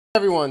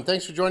Everyone,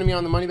 thanks for joining me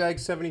on the Moneybag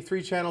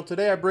 73 channel.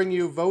 Today I bring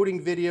you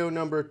voting video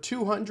number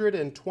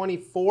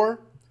 224.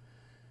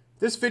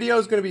 This video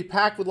is going to be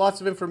packed with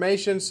lots of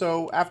information,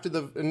 so after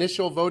the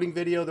initial voting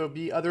video there will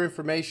be other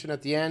information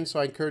at the end,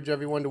 so I encourage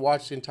everyone to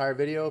watch the entire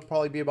video. It'll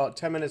probably be about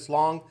 10 minutes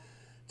long.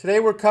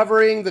 Today we're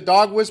covering the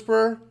dog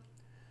whisperer.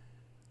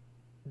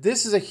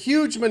 This is a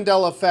huge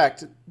Mandela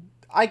effect.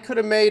 I could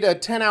have made a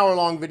 10-hour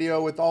long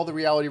video with all the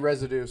reality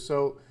residue,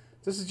 so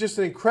this is just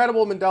an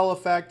incredible Mandela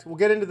effect. We'll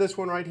get into this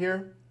one right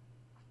here.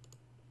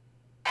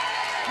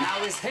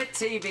 Now, this hit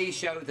TV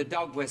show, The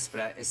Dog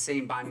Whisperer, is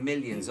seen by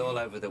millions all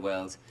over the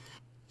world.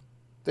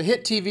 The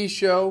hit TV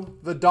show,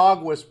 The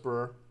Dog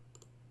Whisperer.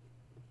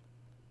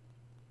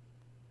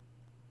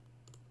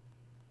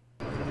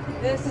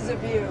 This is a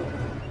view.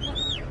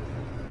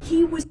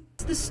 He was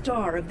the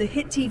star of the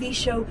hit TV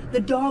show The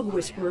Dog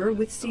Whisperer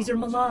with Cesar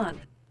Millan.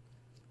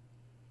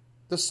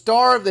 The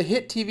star of the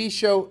hit TV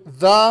show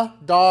The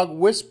Dog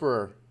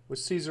Whisperer with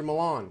Cesar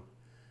Millan.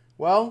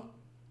 Well,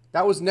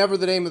 that was never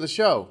the name of the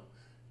show.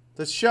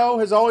 The show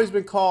has always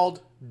been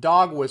called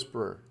Dog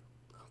Whisperer.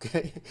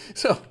 Okay,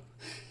 so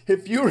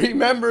if you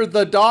remember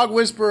The Dog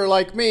Whisperer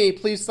like me,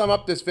 please thumb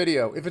up this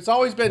video. If it's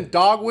always been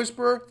Dog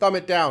Whisperer, thumb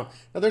it down.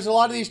 Now there's a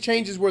lot of these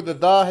changes where the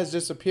has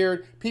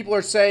disappeared. People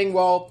are saying,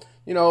 well,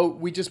 you know,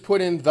 we just put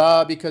in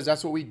the because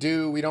that's what we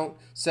do. We don't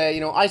say, you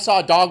know, I saw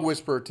a dog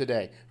whisperer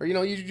today. Or, you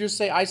know, you just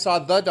say, I saw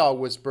the dog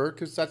whisperer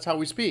because that's how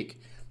we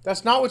speak.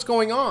 That's not what's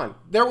going on.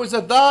 There was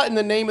a the in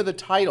the name of the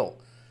title.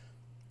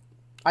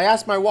 I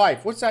asked my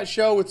wife, what's that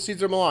show with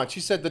Cesar Millan?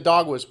 She said The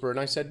Dog Whisperer. And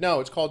I said, no,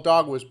 it's called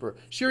Dog Whisperer.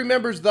 She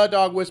remembers The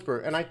Dog Whisperer.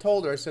 And I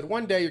told her, I said,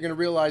 one day you're going to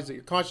realize that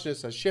your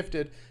consciousness has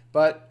shifted.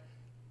 But,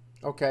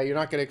 okay, you're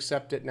not going to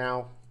accept it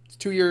now. It's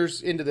 2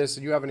 years into this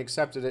and you haven't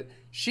accepted it.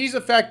 She's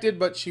affected,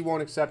 but she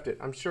won't accept it.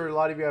 I'm sure a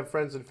lot of you have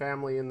friends and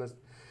family in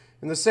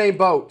the same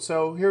boat.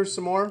 So here's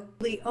some more.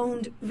 He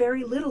owned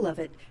very little of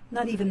it,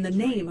 not even the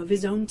name of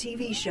his own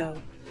TV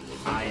show.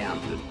 I am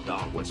the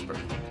Dog Whisperer.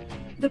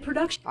 The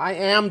production. I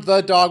am the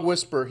Dog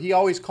Whisperer. He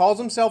always calls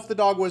himself the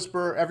Dog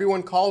Whisperer.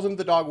 Everyone calls him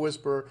the Dog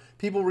Whisperer.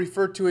 People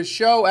refer to his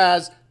show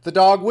as The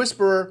Dog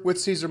Whisperer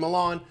with Cesar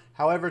Millan.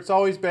 However, it's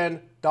always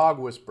been Dog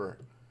Whisperer.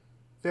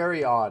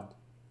 Very odd.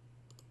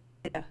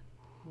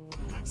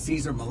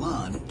 Cesar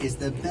Millan is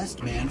the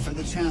best man for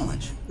the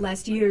challenge.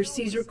 Last year,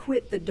 Cesar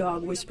quit The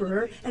Dog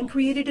Whisperer and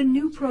created a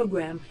new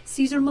program,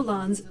 Cesar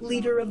Millan's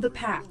Leader of the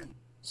Pack.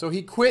 So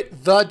he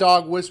quit The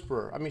Dog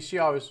Whisperer. I mean, she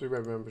obviously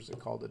remembers it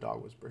called The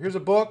Dog Whisperer. Here's a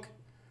book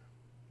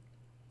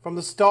from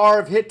the star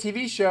of hit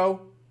TV show,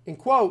 in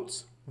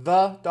quotes,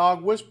 The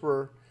Dog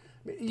Whisperer.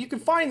 You can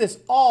find this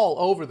all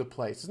over the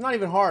place. It's not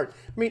even hard.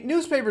 I mean,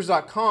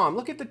 newspapers.com,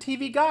 look at the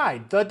TV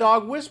guide, The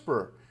Dog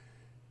Whisperer.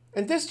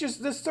 And this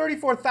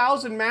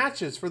 34,000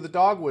 matches for The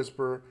Dog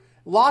Whisperer.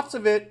 Lots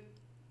of it,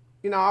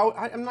 you know,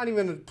 I'm not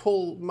even going to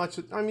pull much.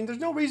 I mean, there's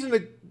no reason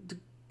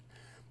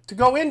to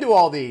go into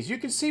all these. You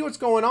can see what's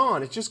going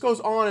on. It just goes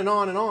on and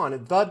on and on.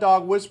 And The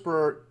Dog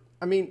Whisperer,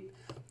 I mean,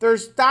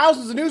 there's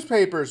thousands of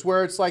newspapers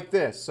where it's like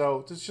this.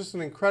 So it's just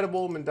an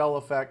incredible Mandela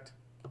effect.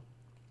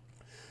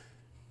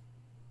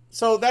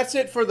 So that's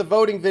it for the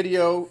voting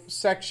video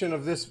section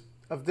of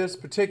this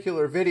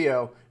particular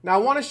video. Now I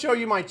want to show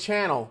you my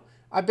channel.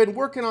 I've been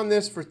working on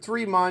this for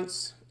 3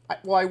 months.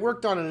 I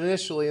worked on it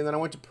initially and then I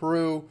went to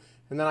Peru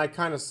and then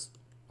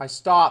I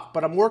stopped,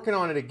 but I'm working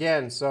on it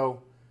again.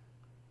 So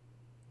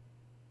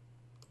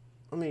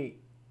let me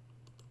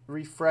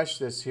refresh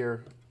this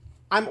here.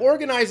 I'm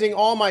organizing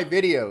all my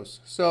videos.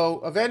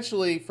 So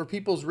eventually for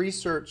people's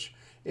research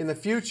in the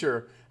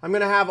future, I'm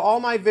going to have all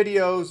my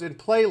videos in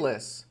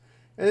playlists.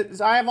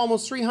 And I have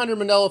almost 300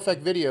 Mandela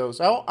Effect videos.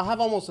 I have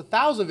almost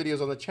 1,000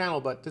 videos on the channel,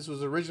 but this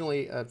was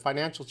originally a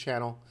financial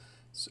channel.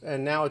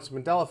 And now it's a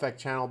Mandela Effect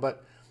channel.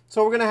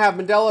 So we're going to have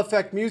Mandela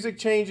Effect music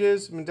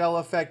changes, Mandela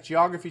Effect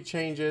geography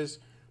changes.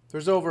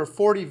 There's over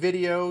 40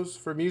 videos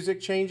for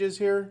music changes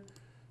here.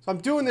 So I'm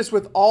doing this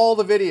with all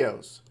the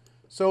videos.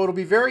 So it'll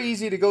be very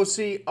easy to go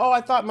see, oh,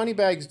 I thought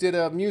Moneybags did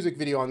a music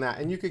video on that.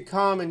 And you can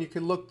come and you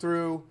can look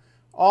through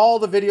all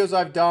the videos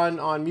I've done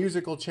on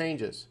musical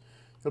changes.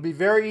 It'll be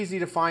very easy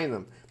to find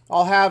them.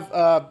 I'll have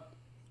a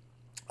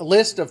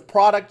list of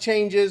product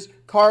changes,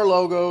 car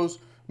logos,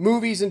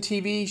 movies and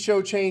TV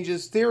show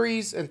changes,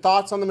 theories and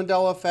thoughts on the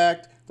Mandela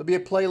Effect. There'll be a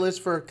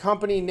playlist for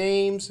company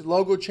names,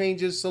 logo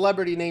changes,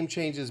 celebrity name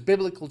changes,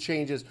 biblical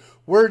changes,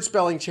 word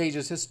spelling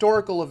changes,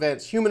 historical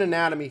events, human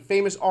anatomy,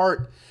 famous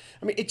art.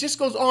 I mean, it just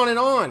goes on and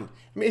on.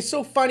 I mean, it's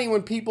so funny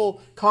when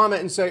people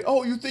comment and say,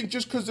 oh, you think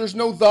just because there's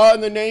no the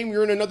in the name,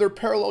 you're in another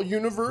parallel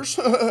universe?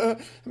 I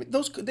mean,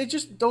 those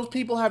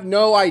people have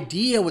no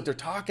idea what they're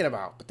talking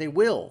about, but they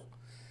will.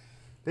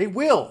 They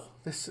will.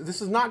 This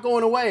is not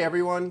going away,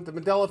 everyone. The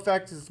Mandela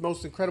Effect is the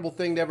most incredible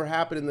thing to ever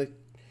happen in the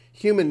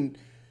human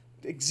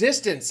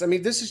existence. I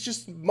mean, this is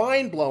just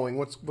mind-blowing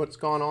what's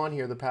gone on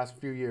here the past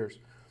few years.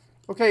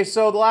 Okay,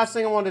 so the last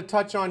thing I wanted to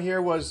touch on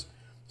here was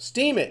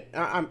STEEMIT.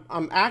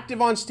 I'm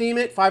active on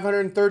STEEMIT,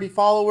 530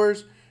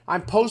 followers.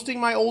 I'm posting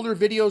my older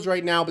videos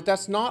right now, but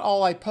that's not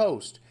all I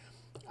post.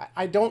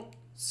 I don't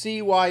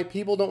see why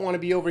people don't want to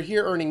be over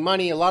here earning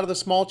money. A lot of the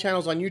small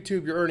channels on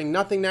YouTube, you're earning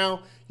nothing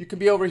now. You can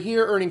be over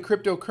here earning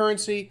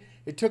cryptocurrency.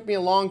 It took me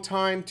a long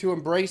time to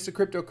embrace the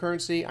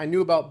cryptocurrency. I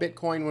knew about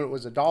Bitcoin when it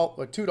was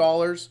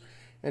 $2,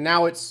 and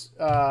now it's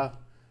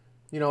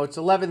you know, it's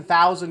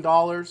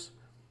 $11,000.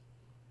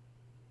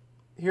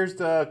 Here's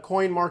the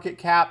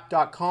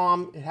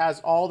coinmarketcap.com. It has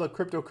all the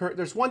cryptocurrency.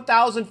 There's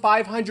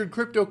 1,500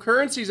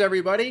 cryptocurrencies,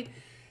 everybody.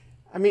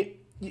 I mean,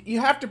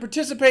 you have to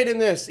participate in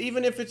this,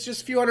 even if it's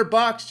just a few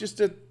 $100 just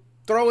to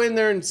throw in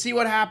there and see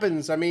what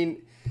happens. I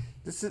mean,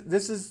 this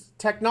is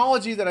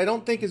technology that I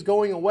don't think is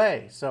going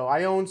away. So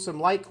I own some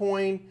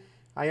Litecoin.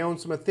 I own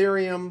some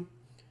Ethereum.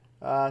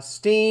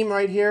 Steam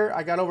right here.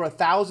 I got over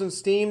 1,000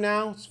 Steam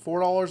now. It's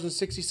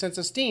 $4.60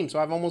 a Steam. So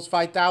I have almost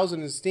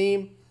 5,000 in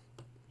Steam.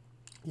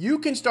 You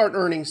can start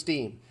earning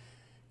Steam.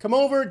 Come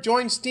over,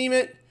 join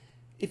STEEMIT.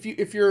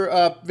 If you're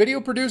a video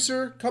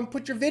producer, come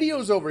put your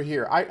videos over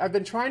here. I've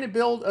been trying to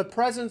build a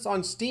presence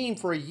on Steam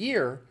for a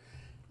year.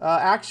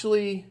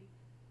 Actually,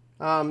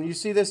 you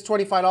see this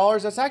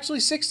 $25? That's actually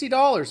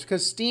 $60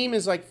 because Steam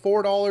is like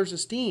 $4 a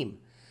Steam.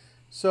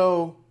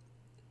 So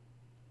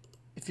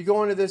if you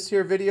go into this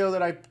here video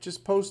that I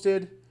just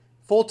posted,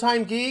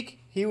 Full-Time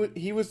Geek, he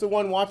was the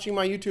one watching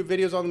my YouTube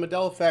videos on the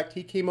Mandela Effect.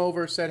 He came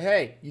over and said,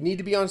 hey, you need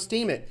to be on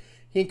STEEMIT.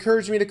 He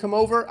encouraged me to come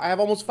over. I have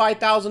almost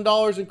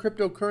 $5,000 in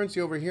cryptocurrency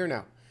over here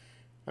now.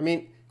 I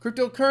mean,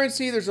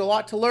 cryptocurrency, there's a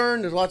lot to learn.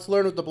 There's a lot to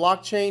learn with the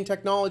blockchain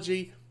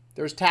technology.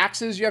 There's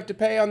taxes you have to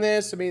pay on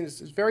this. I mean, it's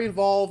very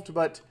involved,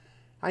 but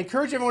I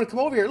encourage everyone to come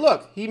over here.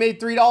 Look, he made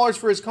 $3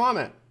 for his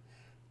comment.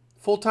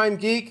 Full-Time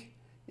Geek,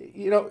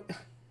 you know,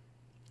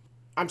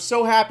 I'm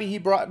so happy he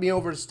brought me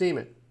over to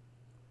STEEMIT.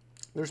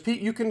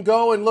 You can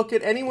go and look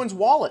at anyone's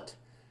wallet.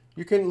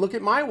 You can look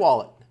at my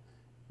wallet.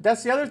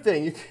 That's the other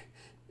thing.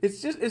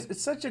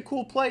 It's such a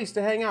cool place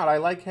to hang out. I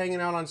like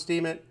hanging out on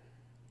STEEMIT.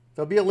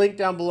 There'll be a link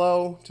down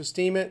below to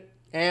STEEMIT,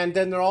 and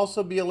then there'll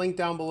also be a link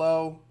down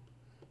below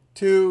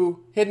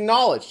to Hidden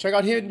Knowledge. Check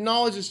out Hidden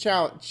Knowledge's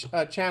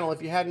channel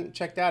if you hadn't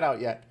checked that out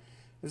yet.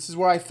 This is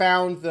where I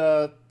found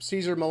the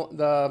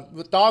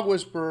Dog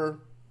Whisperer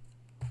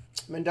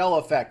Mandela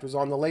Effect. It was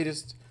on the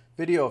latest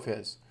video of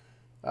his.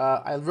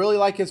 I really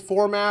like his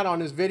format on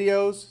his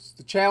videos.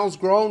 The channel's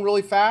grown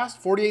really fast.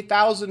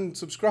 48,000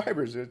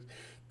 subscribers.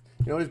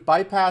 You know, he's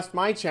bypassed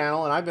my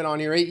channel, and I've been on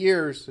here 8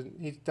 years. And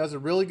he does a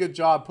really good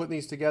job putting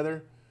these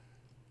together.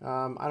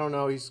 I don't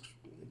know. He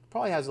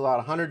probably has about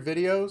 100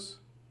 videos,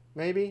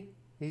 maybe.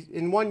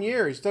 In 1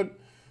 year, he's done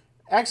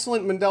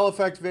excellent Mandela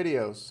Effect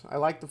videos. I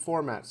like the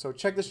format. So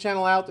check this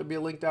channel out. There'll be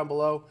a link down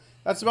below.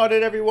 That's about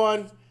it,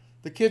 everyone.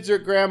 The kids are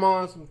at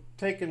grandma's. I'm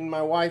taking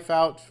my wife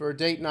out for a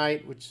date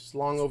night, which is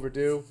long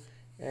overdue.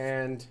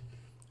 And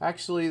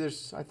actually,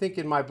 I think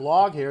in my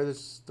blog here, this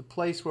is the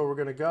place where we're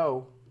going to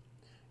go.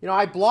 You know,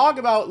 I blog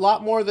about a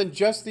lot more than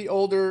just the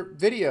older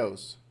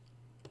videos.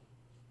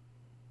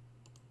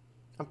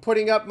 I'm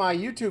putting up my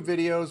YouTube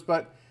videos,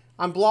 but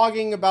I'm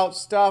blogging about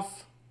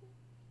stuff.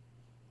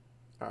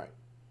 All right.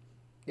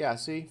 Yeah,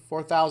 see,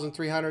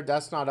 4,300.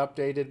 That's not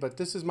updated, but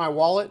this is my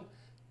wallet.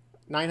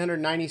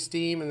 990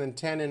 Steam and then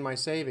 10 in my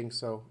savings.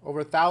 So over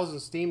 1,000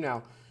 Steam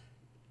now.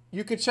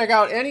 You could check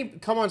out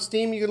come on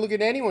Steam, you can look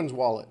at anyone's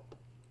wallet.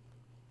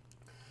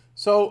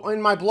 So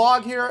in my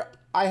blog here,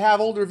 I have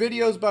older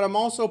videos, but I'm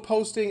also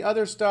posting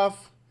other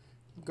stuff.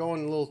 I'm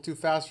going a little too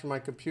fast for my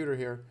computer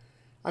here.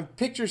 I'm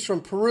pictures from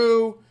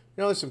Peru. You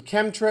know, there's some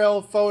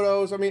chemtrail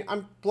photos. I mean,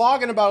 I'm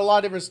blogging about a lot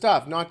of different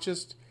stuff, not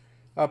just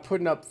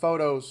putting up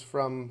photos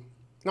from,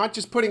 not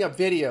just putting up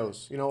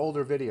videos, you know,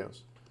 older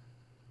videos.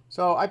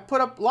 So I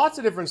put up lots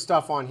of different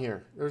stuff on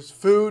here. There's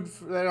food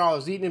that I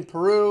was eating in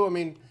Peru. I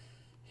mean,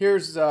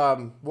 here's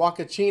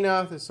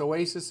Huacachina, this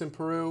oasis in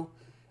Peru.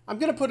 I'm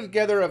going to put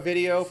together a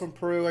video from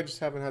Peru. I just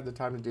haven't had the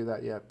time to do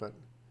that yet. But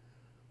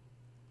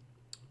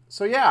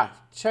so yeah,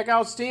 check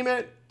out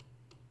STEEMIT.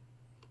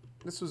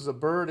 This was a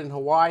bird in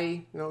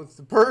Hawaii. You know,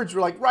 the birds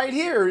were like right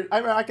here.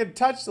 I could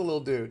touch the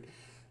little dude.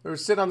 They were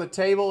sitting on the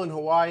table in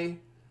Hawaii.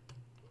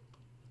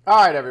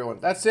 All right, everyone.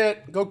 That's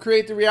it. Go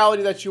create the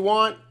reality that you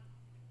want.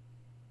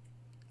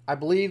 I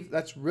believe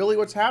that's really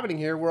what's happening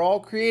here. We're all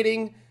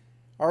creating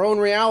our own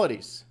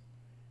realities.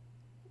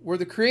 We're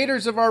the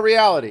creators of our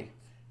reality.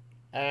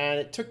 And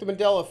it took the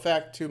Mandela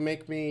Effect to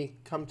make me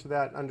come to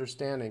that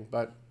understanding.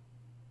 But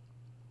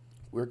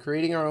we're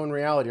creating our own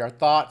reality, our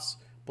thoughts,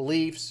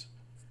 beliefs.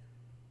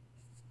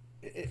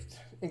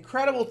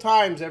 Incredible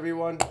times,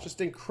 everyone.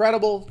 Just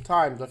incredible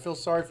times. I feel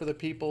sorry for the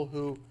people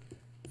who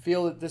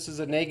feel that this is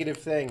a negative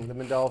thing, the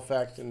Mandela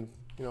Effect, and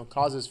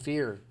causes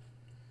fear.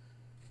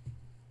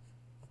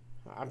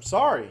 I'm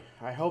sorry.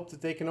 I hope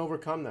that they can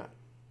overcome that.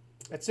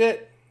 That's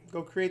it.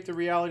 Go create the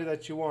reality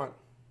that you want.